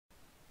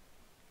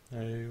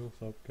Hey, what's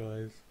up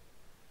guys?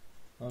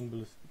 I'm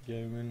Ballistic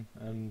Gaming,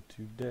 and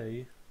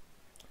today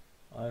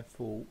I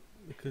thought,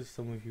 because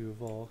some of you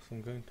have asked,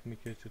 I'm going to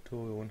make a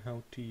tutorial on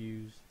how to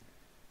use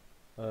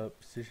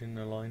precision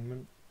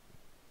alignment.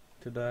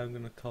 Today I'm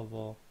going to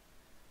cover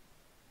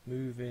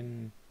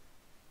moving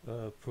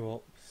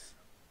props,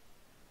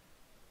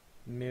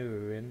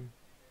 mirroring,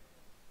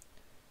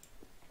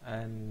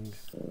 and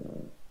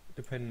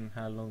depending on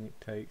how long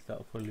it takes,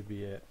 that'll probably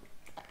be it.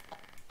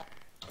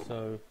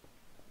 So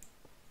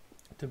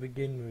to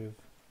begin with,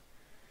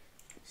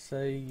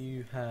 say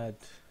you had,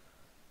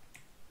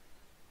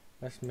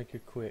 let's make a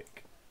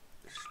quick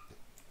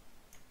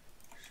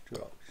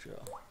structure.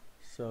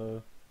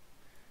 So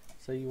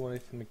say you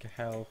wanted to make a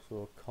house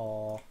or a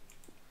car,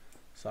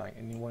 something,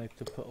 and you wanted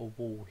to put a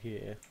wall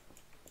here.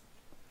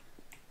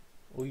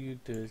 All you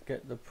do is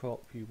get the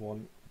prop you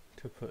want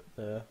to put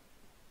there.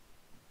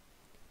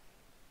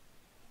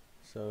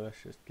 So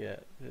let's just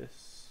get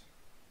this.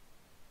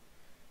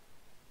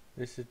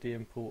 This is the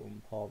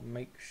important part.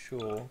 Make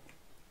sure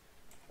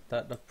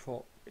that the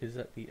prop is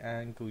at the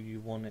angle you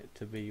want it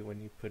to be when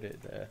you put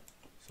it there.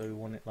 So you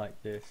want it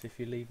like this. If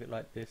you leave it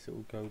like this, it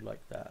will go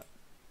like that.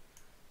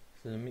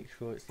 So make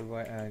sure it's the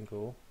right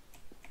angle.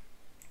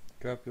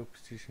 Grab your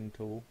precision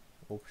tool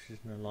or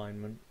precision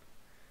alignment.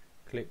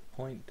 Click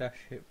point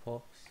dash hit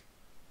pos.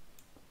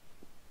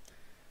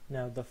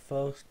 Now the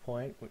first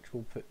point, which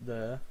we'll put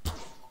there,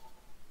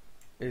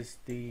 is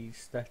the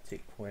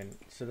static point.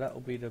 So that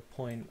will be the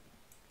point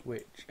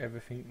which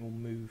everything will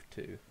move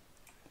to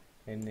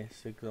in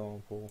this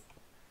example.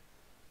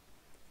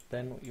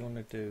 Then what you want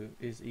to do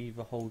is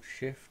either hold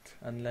shift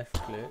and left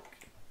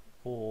click,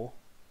 or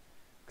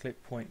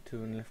click point 2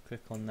 and left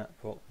click on that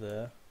prop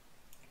there.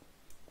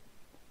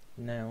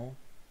 Now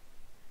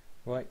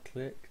right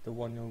click the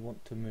one you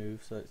want to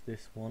move, so it's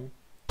this one,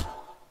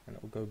 and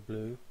it will go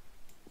blue,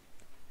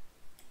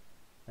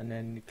 and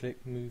then you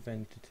click move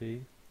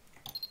entity,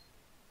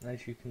 and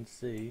as you can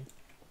see,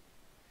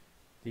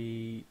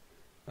 the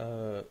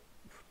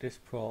this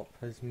prop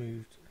has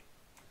moved.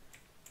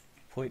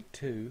 Point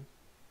 2,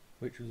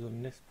 which was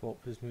on this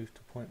prop, has moved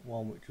to point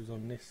 1, which was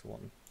on this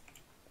one.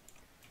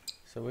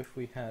 So if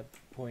we had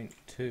point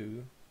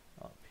 2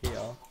 up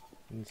here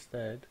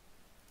instead,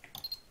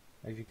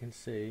 as you can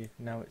see,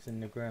 now it's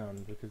in the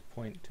ground because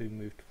point 2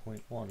 moved to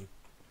point 1.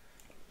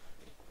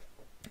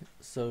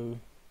 So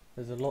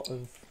there's a lot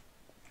of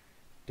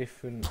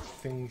different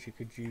things you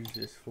could use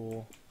this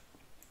for.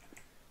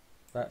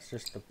 That's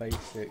just the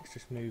basics,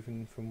 just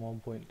moving from one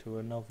point to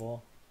another.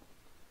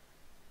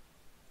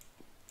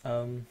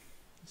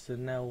 So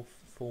now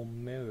for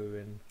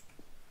mirroring,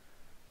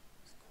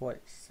 it's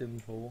quite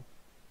simple.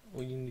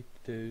 All you need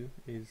to do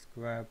is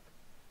grab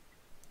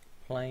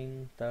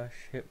plane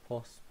dash hit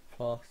pos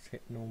plus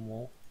hit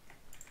normal,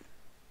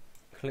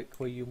 click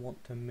where you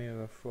want to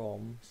mirror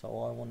from. So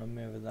I want to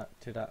mirror that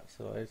to that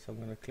side, so I'm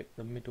going to click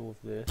the middle of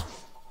this.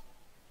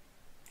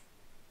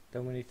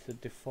 Then we need to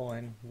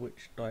define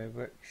which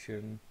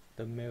direction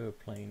the mirror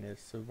plane is.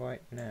 So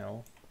right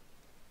now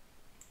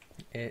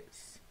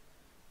it's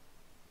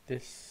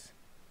this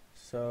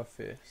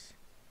surface,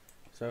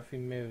 so if we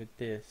mirrored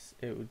this,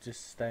 it would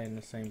just stay in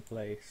the same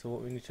place. So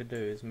what we need to do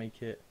is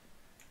make it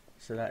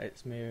so that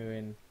it's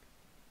mirroring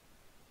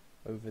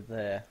over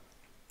there.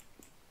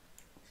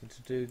 So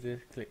to do this,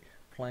 click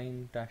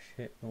plane dash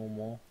hit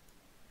normal,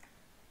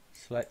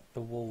 select the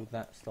wall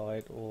that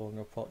side or on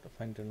the prop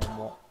depending on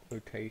what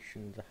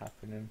rotations are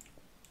happening,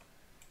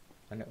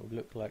 and it will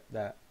look like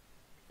that.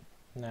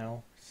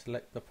 Now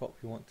select the prop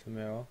you want to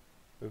mirror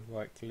with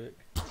right click,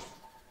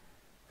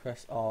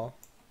 press R,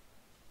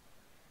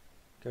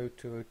 go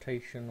to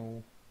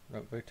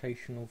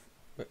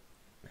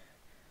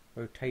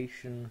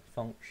rotation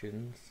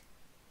functions,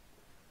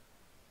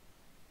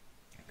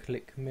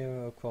 click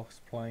mirror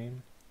across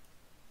plane,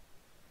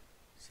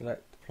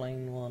 select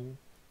plane 1,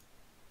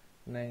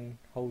 and then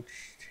hold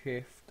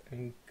shift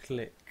and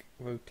click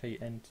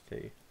rotate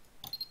entity.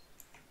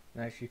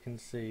 And as you can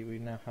see, we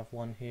now have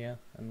one here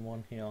and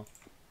one here.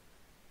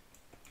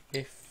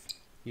 If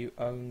you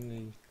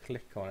only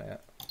click on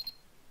it,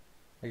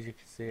 as you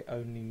can see, it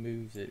only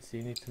moves it, so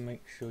you need to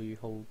make sure you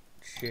hold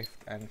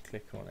shift and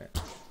click on it.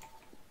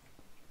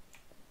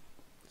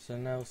 So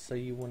now say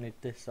you wanted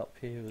this up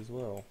here as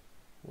well,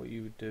 what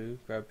you would do,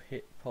 grab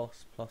hit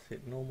pos plus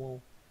hit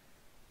normal,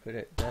 put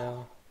it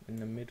there in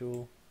the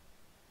middle,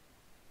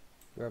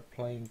 grab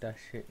plane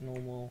dash hit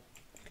normal,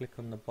 click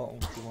on the bottom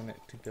if you want it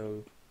to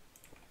go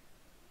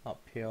up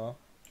here,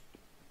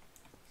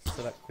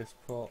 select this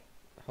prop,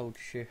 hold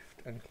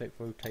shift and click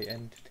rotate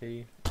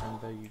entity,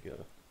 and there you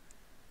go.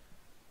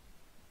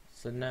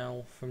 So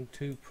now from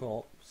 2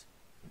 props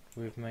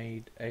we've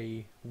made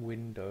a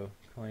window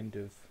kind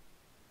of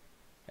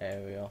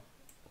area,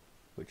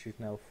 which is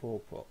now 4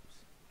 props.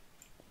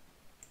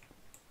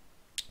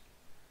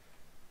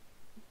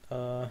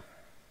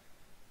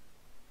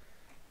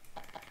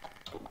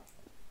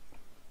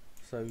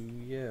 So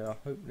yeah, I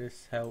hope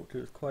this helped.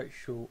 It was quite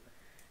short.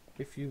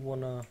 If you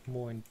want a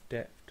more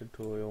in-depth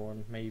tutorial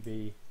on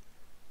maybe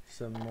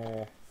some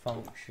more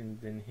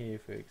functions in here,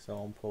 for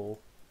example,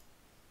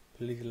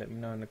 please let me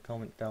know in the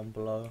comments down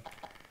below.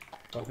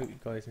 I hope you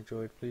guys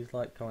enjoyed. Please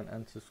like, comment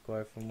and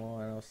subscribe for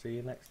more, and I'll see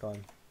you next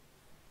time.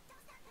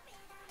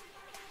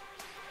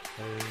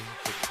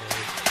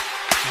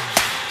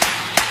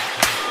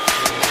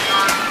 Subscribe.